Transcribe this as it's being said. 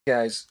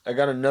Guys, I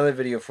got another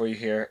video for you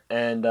here,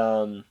 and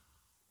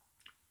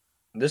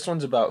this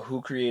one's about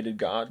who created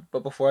God.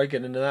 But before I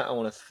get into that, I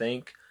want to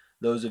thank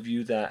those of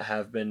you that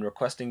have been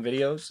requesting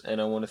videos,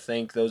 and I want to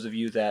thank those of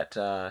you that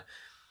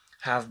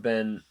have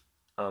been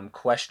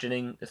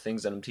questioning the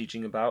things that I'm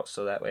teaching about,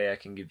 so that way I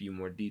can give you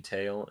more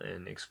detail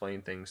and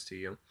explain things to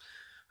you.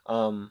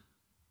 Um,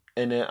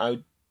 and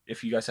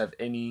if you guys have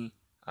any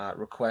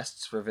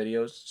requests for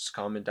videos, just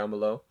comment down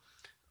below.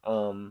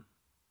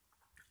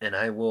 And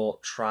I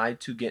will try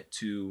to get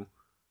to.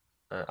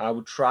 I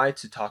would try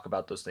to talk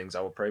about those things.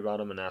 I will pray about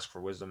them and ask for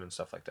wisdom and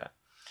stuff like that.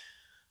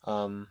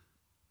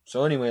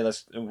 So anyway,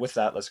 let's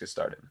get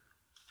started.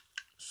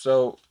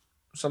 So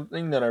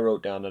something that I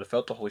wrote down that I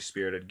felt the Holy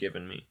Spirit had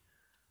given me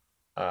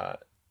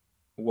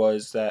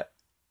was that,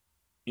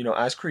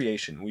 as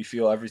creation, we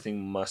feel everything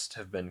must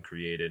have been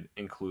created,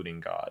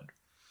 including God.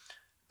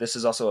 This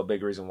is also a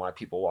big reason why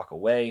people walk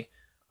away,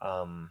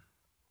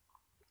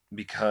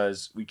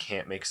 because we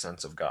can't make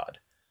sense of God.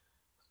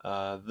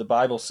 The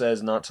Bible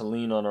says not to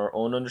lean on our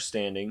own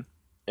understanding.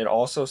 It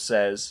also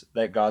says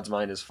that God's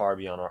mind is far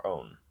beyond our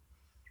own.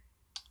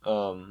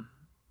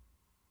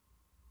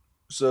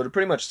 So to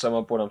pretty much sum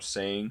up what I'm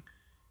saying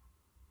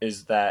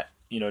is that,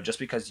 just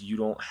because you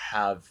don't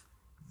have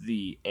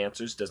the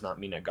answers does not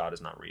mean that God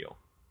is not real.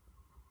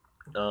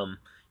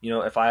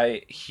 If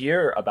I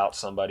hear about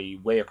somebody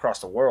way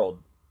across the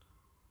world,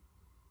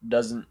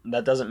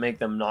 that doesn't make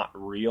them not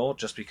real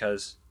just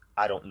because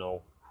I don't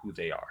know who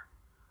they are.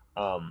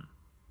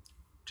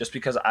 Just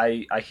because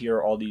I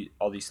hear all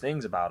these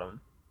things about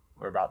them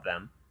or about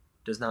them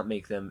does not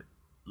make them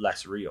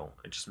less real.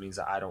 It just means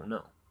that I don't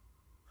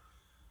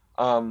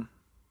know.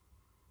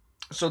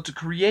 So to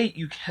create,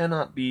 you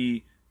cannot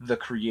be the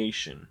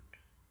creation.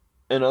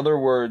 In other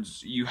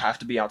words, you have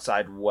to be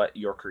outside what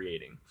you're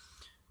creating.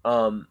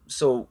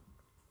 So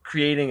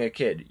creating a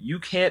kid, you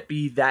can't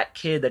be that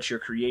kid that you're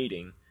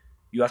creating.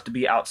 You have to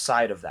be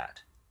outside of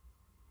that.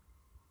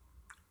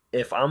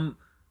 If I'm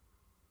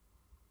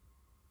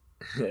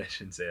I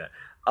shouldn't say that.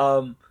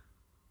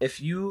 If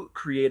you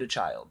create a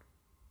child,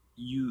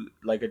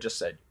 like I just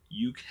said,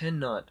 you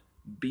cannot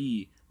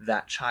be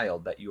that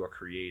child that you are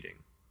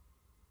creating.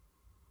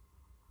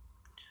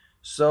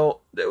 So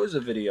there was a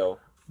video,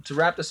 to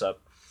wrap this up,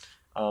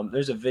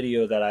 there's a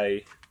video that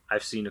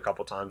I've seen a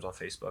couple times on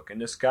Facebook, and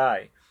this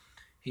guy,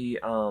 there's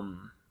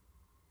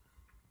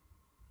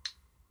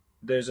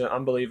an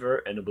unbeliever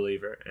and a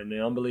believer, and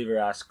the unbeliever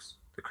asks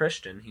the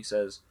Christian, he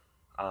says,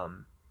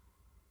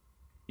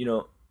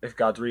 if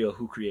God's real,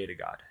 who created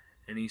God?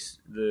 And I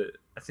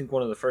think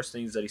one of the first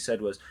things that he said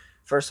was,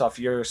 first off,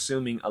 you're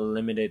assuming a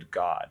limited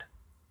God,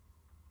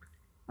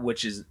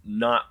 which is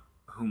not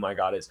who my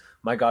God is.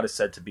 My God is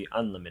said to be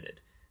unlimited.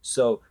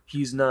 So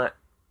he's not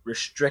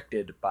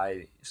restricted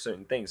by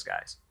certain things,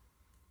 guys.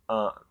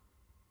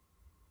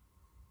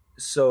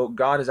 So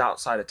God is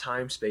outside of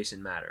time, space,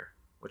 and matter,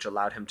 which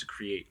allowed him to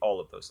create all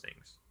of those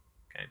things.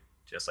 Okay?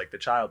 Just like the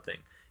child thing.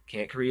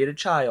 Can't create a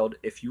child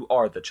if you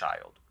are the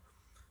child.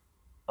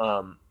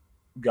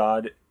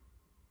 God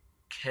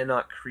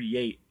cannot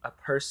create a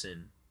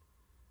person,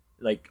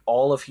 like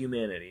all of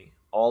humanity,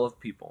 all of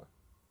people,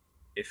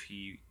 if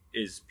he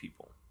is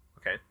people.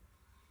 Okay?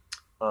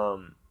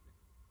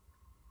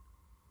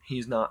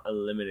 He's not a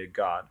limited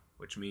God,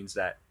 which means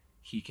that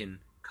he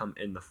can come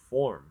in the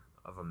form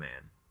of a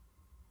man.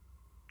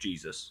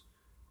 Jesus.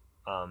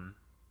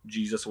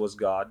 Jesus was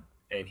God,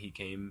 and he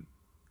came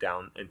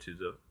down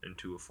into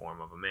a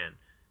form of a man.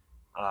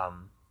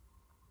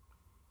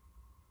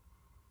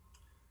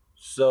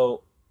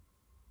 So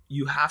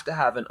you have to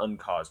have an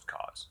uncaused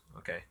cause.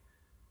 Okay,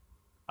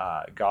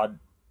 God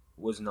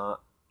was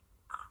not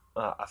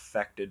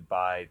affected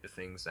by the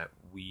things that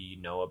we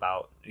know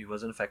about. He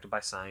wasn't affected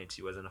by science.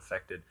 He wasn't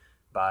affected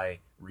by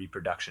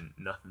reproduction.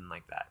 Nothing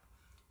like that.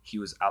 He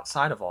was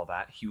outside of all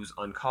that. He was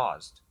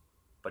uncaused,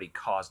 but he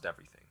caused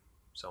everything.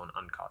 So an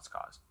uncaused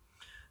cause.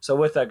 So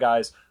with that,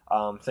 guys,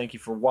 thank you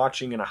for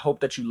watching, and I hope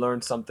that you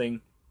learned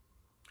something.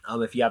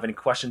 If you have any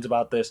questions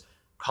about this,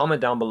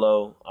 comment down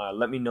below.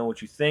 Let me know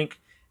what you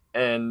think,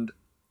 and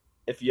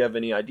if you have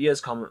any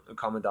ideas, comment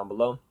down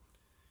below,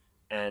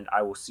 and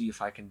I will see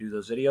if I can do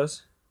those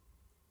videos.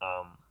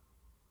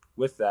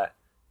 With that,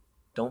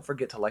 don't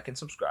forget to like and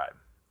subscribe,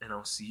 and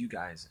I'll see you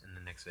guys in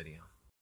the next video.